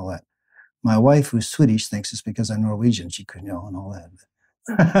 presidents, and all that. My wife, who's Swedish, thinks it's because I'm Norwegian. She could know and all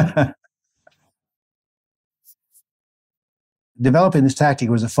that. Developing this tactic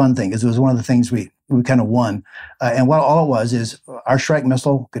was a fun thing because it was one of the things we kind of won. And what all it was is our strike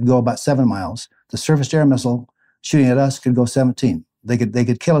missile could go about 7 miles. The surface-to-air missile shooting at us could go 17. They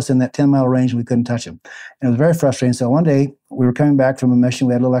could kill us in that 10-mile range, and we couldn't touch them. And it was very frustrating. So one day, we were coming back from a mission.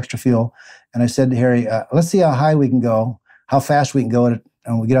 We had a little extra fuel. And I said to Harry, let's see how high we can go, how fast we can go,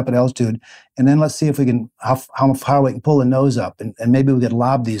 and we get up at altitude. And then let's see if we can, how far we can pull the nose up. And maybe we could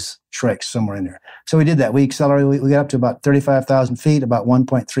lob these shrikes somewhere in there. So we did that. We accelerated. We got up to about 35,000 feet, about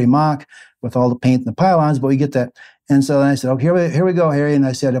 1.3 Mach, with all the paint and the pylons, but we get that. And so then I said, okay, here we go, Harry. And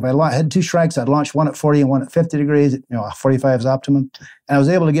I said, if I had 2 strikes, I'd launch one at 40 and one at 50 degrees. 45 is optimum. And I was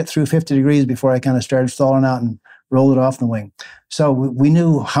able to get through 50 degrees before I kind of started stalling out and rolled it off the wing. So we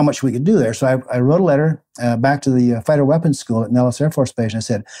knew how much we could do there. So I wrote a letter back to the Fighter Weapons School at Nellis Air Force Base. And I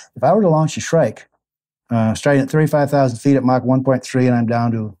said, if I were to launch a Shrike, starting at 35,000 feet at Mach 1.3, and I'm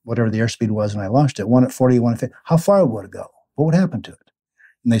down to whatever the airspeed was when I launched it, one at 40, one at 50, how far would it go? What would happen to it?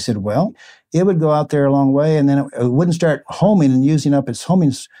 And they said, well, it would go out there a long way, and then it wouldn't start homing and using up its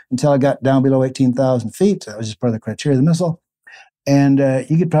homings until it got down below 18,000 feet. That was just part of the criteria of the missile. And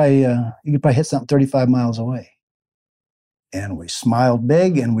you could probably hit something 35 miles away. And we smiled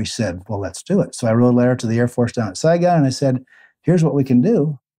big, and we said, well, let's do it. So I wrote a letter to the Air Force down at Saigon, and I said, here's what we can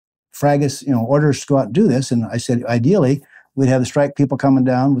do. Frag us, orders to go out and do this. And I said, ideally, we'd have the strike people coming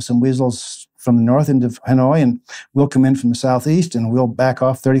down with some Weasels from the north into Hanoi, and we'll come in from the southeast, and we'll back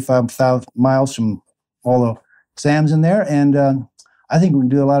off 35,000 miles from all the SAMs in there. And I think we can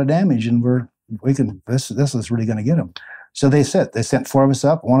do a lot of damage, and this is really going to get them. So they sent 4 of us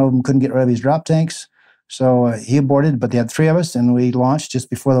up. One of them couldn't get rid of his drop tanks. So he aborted, but they had 3 of us, and we launched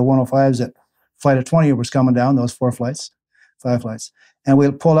just before the 105s at Flight of 20 was coming down, those 5 flights. And we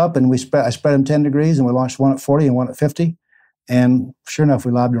pulled up, and I spread them 10 degrees, and we launched one at 40 and one at 50. And sure enough,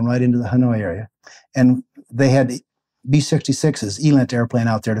 we lobbed them right into the Hanoi area. And they had B-66s, ELINT airplane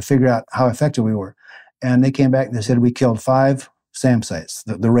out there to figure out how effective we were. And they came back and they said we killed 5 SAM sites,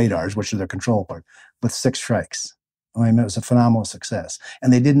 the radars, which are their control part, with 6 strikes. I mean, it was a phenomenal success.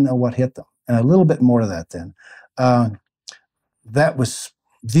 And they didn't know what hit them. And a little bit more to that then. That was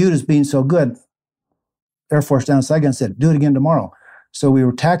viewed as being so good. Air Force down in Saigon said, do it again tomorrow. So we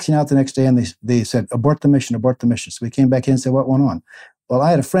were taxiing out the next day, and they said, abort the mission, abort the mission. So we came back in and said, what went on? Well,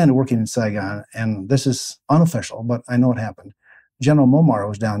 I had a friend working in Saigon, and this is unofficial, but I know it happened. General Momar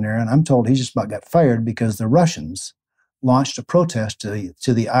was down there, and I'm told he just about got fired because the Russians launched a protest to the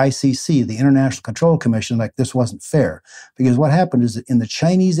ICC, the International Control Commission, like this wasn't fair. Because what happened is that in the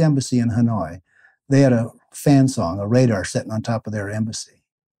Chinese embassy in Hanoi, they had a fan song, a radar sitting on top of their embassy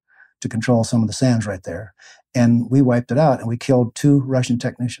to control some of the SAMs right there. And we wiped it out, and we killed 2 Russian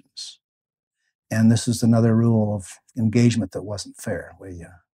technicians. And this is another rule of engagement that wasn't fair.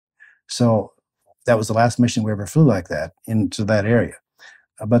 So that was the last mission we ever flew like that into that area.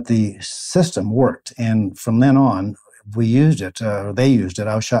 But the system worked, and from then on, we used it, they used it.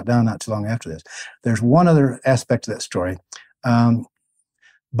 I was shot down not too long after this. There's one other aspect to that story.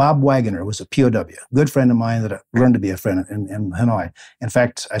 Bob Wagner was a POW, good friend of mine that I learned to be a friend in Hanoi. In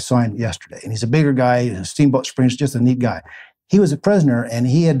fact, I saw him yesterday, and he's a bigger guy, Steamboat Springs, just a neat guy. He was a prisoner, and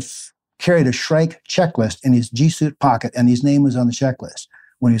he had carried a Shrike checklist in his G-suit pocket, and his name was on the checklist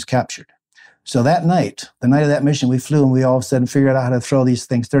when he was captured. So that night, the night of that mission, we flew, and we all of a sudden figured out how to throw these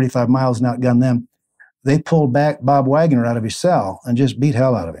things 35 miles and outgun them. They pulled back Bob Wagner out of his cell and just beat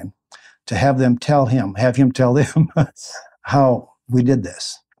hell out of him to have him tell them how we did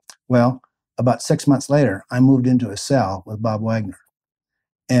this. Well, about 6 months later, I moved into a cell with Bob Wagner,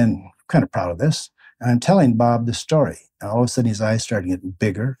 and I'm kind of proud of this. And I'm telling Bob the story, and all of a sudden his eyes started getting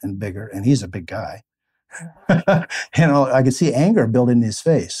bigger and bigger, and he's a big guy. I could see anger building in his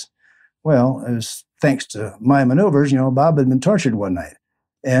face. Well, it was thanks to my maneuvers. Bob had been tortured one night,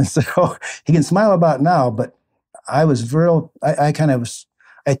 And so he can smile about it now, but I was I kind of was,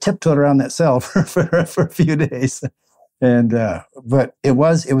 I tiptoed around that cell for a few days. And, but it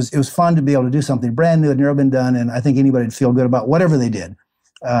was fun to be able to do something brand new, had never been done. And I think anybody would feel good about whatever they did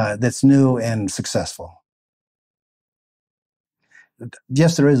that's new and successful.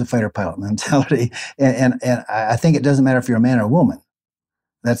 Yes, there is a fighter pilot mentality. And I think it doesn't matter if you're a man or a woman.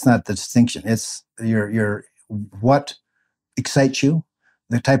 That's not the distinction. It's your what excites you,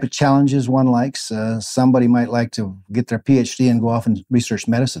 the type of challenges one likes. Somebody might like to get their PhD and go off and research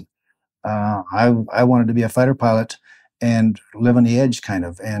medicine. I wanted to be a fighter pilot and live on the edge, kind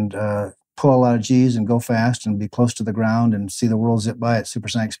of, and pull a lot of G's and go fast and be close to the ground and see the world zip by at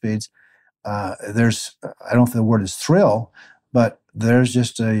supersonic speeds. I don't know if the word is thrill, but there's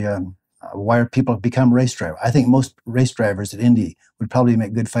just why people have become race drivers. I think most race drivers at Indy would probably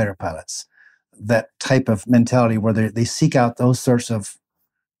make good fighter pilots. That type of mentality where they seek out those sorts of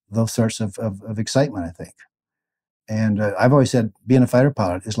excitement, I think. And I've always said being a fighter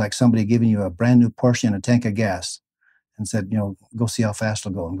pilot is like somebody giving you a brand new Porsche and a tank of gas and said, go see how fast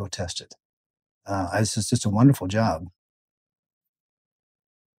it'll go and go test it. It's just a wonderful job.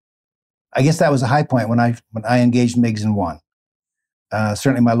 I guess that was a high point when I engaged MiGs and won.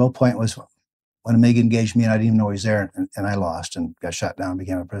 Certainly my low point was when a MiG engaged me and I didn't even know he was there, and I lost and got shot down and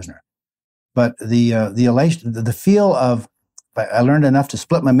became a prisoner. But the elation, the feel of, I learned enough to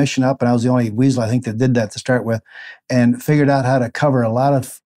split my mission up, and I was the only Weasel, I think, that did that to start with, and figured out how to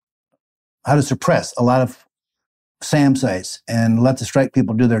suppress a lot of SAM sites and let the strike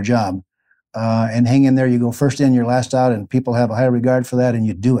people do their job. And hang in there. You go first in, you're last out, and people have a high regard for that, and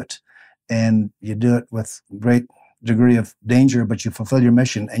you do it. And you do it with great degree of danger, but you fulfill your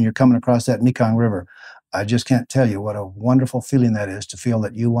mission, and you're coming across that Mekong River. I just can't tell you what a wonderful feeling that is, to feel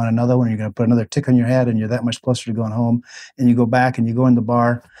that you won another one, you're going to put another tick on your head, and you're that much closer to going home. And you go back and you go in the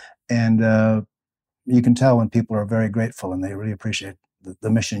bar, and you can tell when people are very grateful and they really appreciate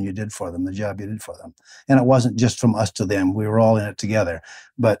the mission you did for them, the job you did for them. And it wasn't just from us to them. We were all in it together.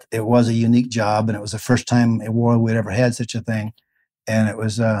 But it was a unique job, and it was the first time in war we'd ever had such a thing. And it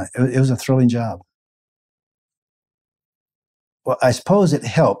was a thrilling job. Well, I suppose it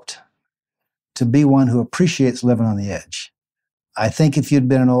helped to be one who appreciates living on the edge. I think if you'd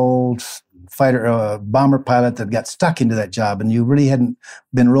been an old fighter, bomber pilot that got stuck into that job, and you really hadn't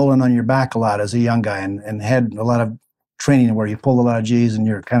been rolling on your back a lot as a young guy, and had a lot of training where you pulled a lot of G's and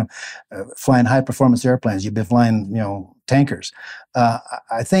you're kind of flying high performance airplanes, you've been flying, tankers.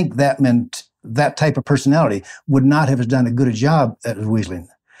 I think that meant that type of personality would not have done a good job at weaseling,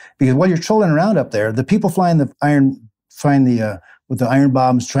 because while you're trolling around up there, the people flying with the iron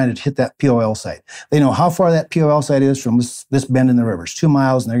bombs trying to hit that POL site. They know how far that POL site is from this bend in the river. It's 2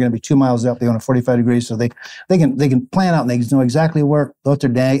 miles, and they're going to be 2 miles up. They go to 45 degrees, so they can plan out, and they know exactly what their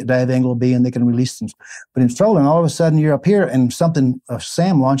dive angle will be, and they can release them. But in trolling, all of a sudden you're up here, and a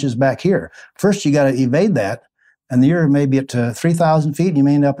SAM launches back here. First, you got to evade that, and you're maybe at 3,000 feet, and you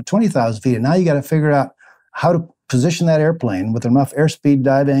may end up at 20,000 feet, and now you got to figure out how to position that airplane with enough airspeed,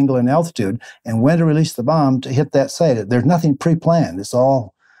 dive angle, and altitude, and when to release the bomb to hit that site. There's nothing pre-planned. It's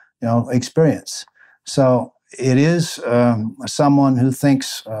all, experience. So it is someone who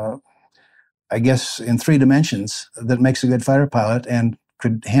thinks, I guess, in 3 dimensions that makes a good fighter pilot and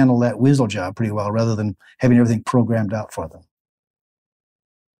could handle that Weasel job pretty well, rather than having everything programmed out for them.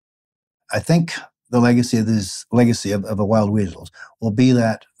 I think the legacy of the Wild Weasels will be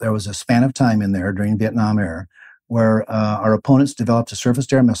that there was a span of time in there during Vietnam era where our opponents developed a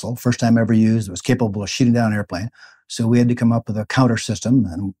surface-to-air missile, first time ever used. It was capable of shooting down an airplane. So we had to come up with a counter system,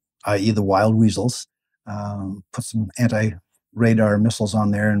 and i.e. the Wild Weasels, put some anti-radar missiles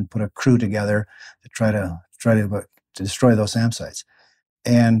on there and put a crew together to try to destroy those SAM sites.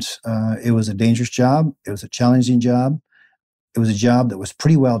 And it was a dangerous job. It was a challenging job. It was a job that was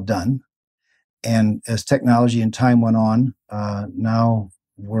pretty well done. And as technology and time went on, now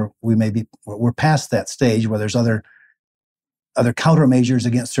we're past that stage where there's other countermeasures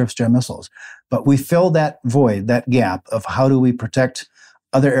against surface-to-air missiles. But we filled that void, that gap of how do we protect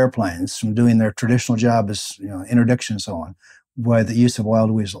other airplanes from doing their traditional job as interdiction and so on, by the use of Wild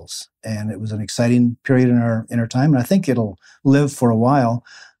Weasels. And it was an exciting period in our time, and I think it'll live for a while.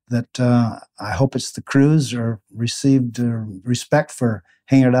 That I hope it's the crews are received respect for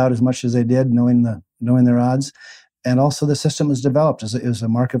hanging it out as much as they did, knowing their odds. And also the system was developed as a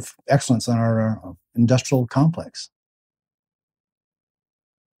mark of excellence on our industrial complex.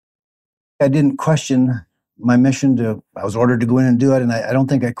 I didn't question my mission I was ordered to go in and do it, and I don't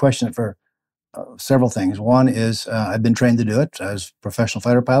think I questioned it for several things. One is I've been trained to do it. I was a professional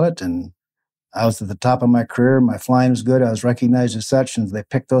fighter pilot, and I was at the top of my career. My flying was good. I was recognized as such, and they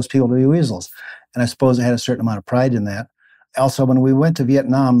picked those people to be Weasels. And I suppose I had a certain amount of pride in that. Also, when we went to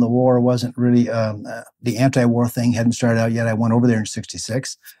Vietnam, the war wasn't really, the anti-war thing hadn't started out yet. I went over there in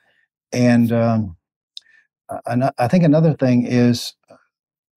 1966. And I think another thing is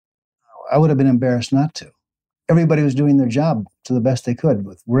I would have been embarrassed not to. Everybody was doing their job to the best they could,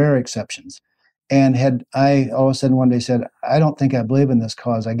 with rare exceptions. And had I all of a sudden one day said, I don't think I believe in this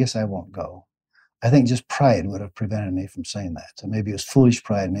cause, I guess I won't go. I think just pride would have prevented me from saying that. So maybe it was foolish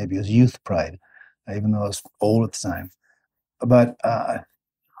pride, maybe it was youth pride, even though I was old at the time. But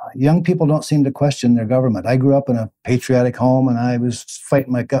young people don't seem to question their government. I grew up in a patriotic home, and I was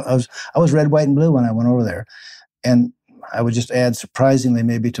fighting I was red, white, and blue when I went over there. And I would just add, surprisingly,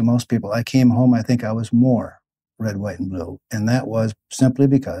 maybe to most people, I came home, I think I was more red, white, and blue. And that was simply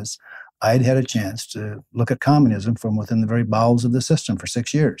because I'd had a chance to look at communism from within the very bowels of the system for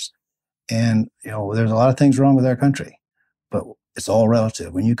 6 years. And, there's a lot of things wrong with our country, but it's all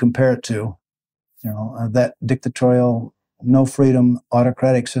relative. When you compare it to, that dictatorial, no freedom,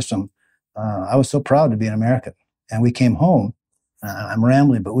 autocratic system, I was so proud to be an American. And we came home, I'm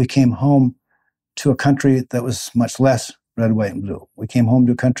rambling, but we came home to a country that was much less red, white, and blue. We came home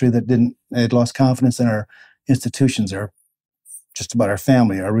to a country that had lost confidence in our institutions, just about our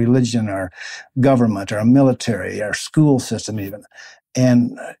family, our religion, our government, our military, our school system even.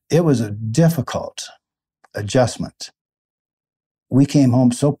 And it was a difficult adjustment. We came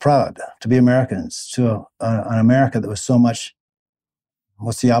home so proud to be Americans, to an America that was so much,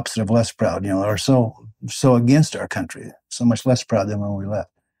 what's the opposite of less proud, or so against our country, so much less proud than when we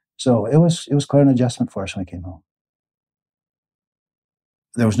left. So it was quite an adjustment for us when we came home.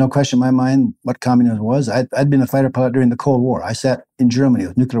 There was no question in my mind what communism was. I'd been a fighter pilot during the Cold War. I sat in Germany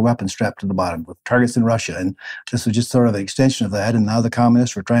with nuclear weapons strapped to the bottom with targets in Russia. And this was just sort of an extension of that. And now the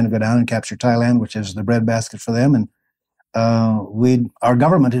communists were trying to go down and capture Thailand, which is the breadbasket for them. And our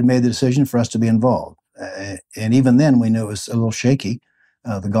government had made the decision for us to be involved. And even then we knew it was a little shaky.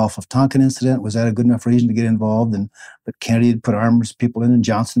 The Gulf of Tonkin incident, was that a good enough reason to get involved? But Kennedy had put arms people in, and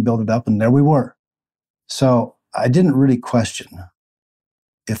Johnson built it up, and there we were. So I didn't really question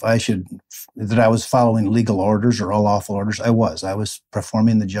that I was following legal orders or unlawful orders. I was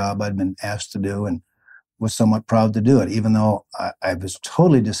performing the job I'd been asked to do, and was somewhat proud to do it, even though I was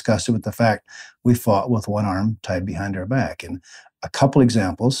totally disgusted with the fact we fought with one arm tied behind our back. And a couple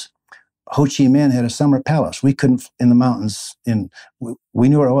examples. Ho Chi Minh had a summer palace. We couldn't, in the mountains, we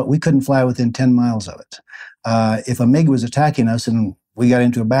knew we couldn't fly within 10 miles of it. If a MiG was attacking us and we got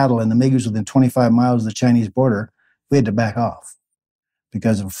into a battle and the MiG was within 25 miles of the Chinese border, we had to back off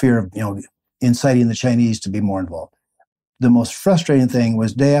because of fear of, inciting the Chinese to be more involved. The most frustrating thing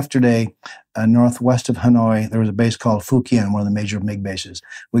was day after day, northwest of Hanoi, there was a base called Phu Quien, one of the major MiG bases.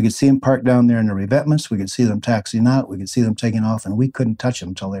 We could see them parked down there in the revetments. We could see them taxiing out. We could see them taking off, and we couldn't touch them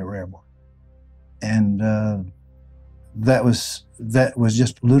until they were airborne. And that was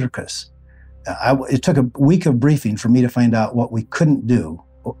just ludicrous. It took a week of briefing for me to find out what we couldn't do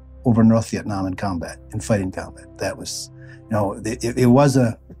over North Vietnam in fighting combat. That was, it was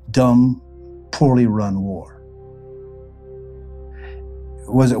a dumb, poorly run war.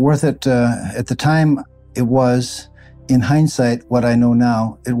 Was it worth it? At the time, it was. In hindsight, what I know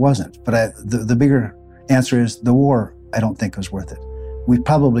now, it wasn't. But the bigger answer is the war, I don't think was worth it. We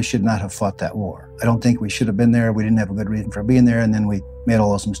probably should not have fought that war. I don't think we should have been there. We didn't have a good reason for being there, and then we made all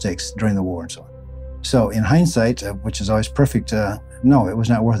those mistakes during the war and so on. So in hindsight, which is always perfect, no, it was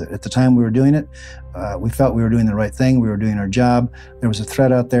not worth it. At the time we were doing it, we felt we were doing the right thing. We were doing our job. There was a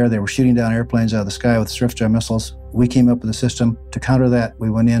threat out there. They were shooting down airplanes out of the sky with Swift-Jar missiles. We came up with a system to counter that.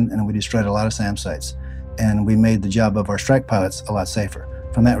 We went in and we destroyed a lot of SAM sites. And we made the job of our strike pilots a lot safer.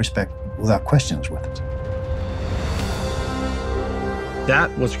 From that respect, without question, it was worth it.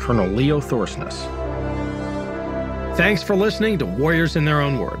 That was Colonel Leo Thorsness. Thanks for listening to Warriors in Their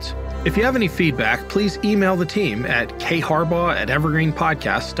Own Words. If you have any feedback, please email the team at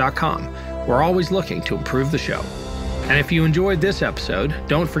kharbaugh@evergreenpodcasts.com. We're always looking to improve the show. And if you enjoyed this episode,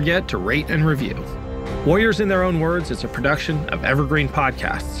 don't forget to rate and review. Warriors in Their Own Words is a production of Evergreen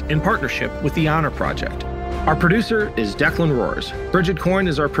Podcasts in partnership with the Honor Project. Our producer is Declan Roars. Bridget Coyne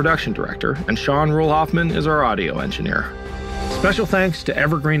is our production director, and Sean Ruhl-Hoffman is our audio engineer. Special thanks to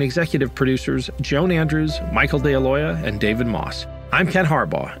Evergreen executive producers Joan Andrews, Michael DeAloia, and David Moss. I'm Ken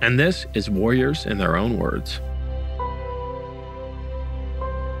Harbaugh, and this is Warriors in Their Own Words.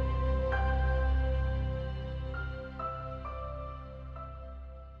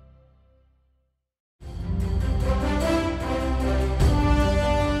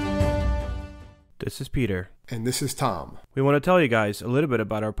 This is Peter. And this is Tom. We want to tell you guys a little bit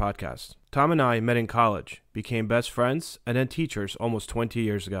about our podcast. Tom and I met in college, became best friends, and then teachers almost 20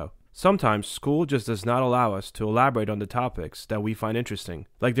 years ago. Sometimes school just does not allow us to elaborate on the topics that we find interesting,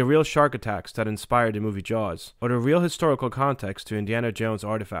 like the real shark attacks that inspired the movie Jaws, or the real historical context to Indiana Jones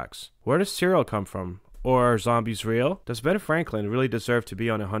artifacts. Where does cereal come from? Or are zombies real? Does Ben Franklin really deserve to be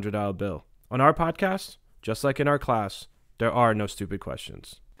on a $100 bill? On our podcast, just like in our class, there are no stupid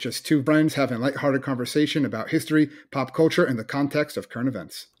questions. Just two friends having a lighthearted conversation about history, pop culture, and the context of current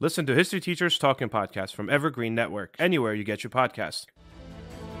events. Listen to History Teachers Talking Podcast from Evergreen Network, anywhere you get your podcasts.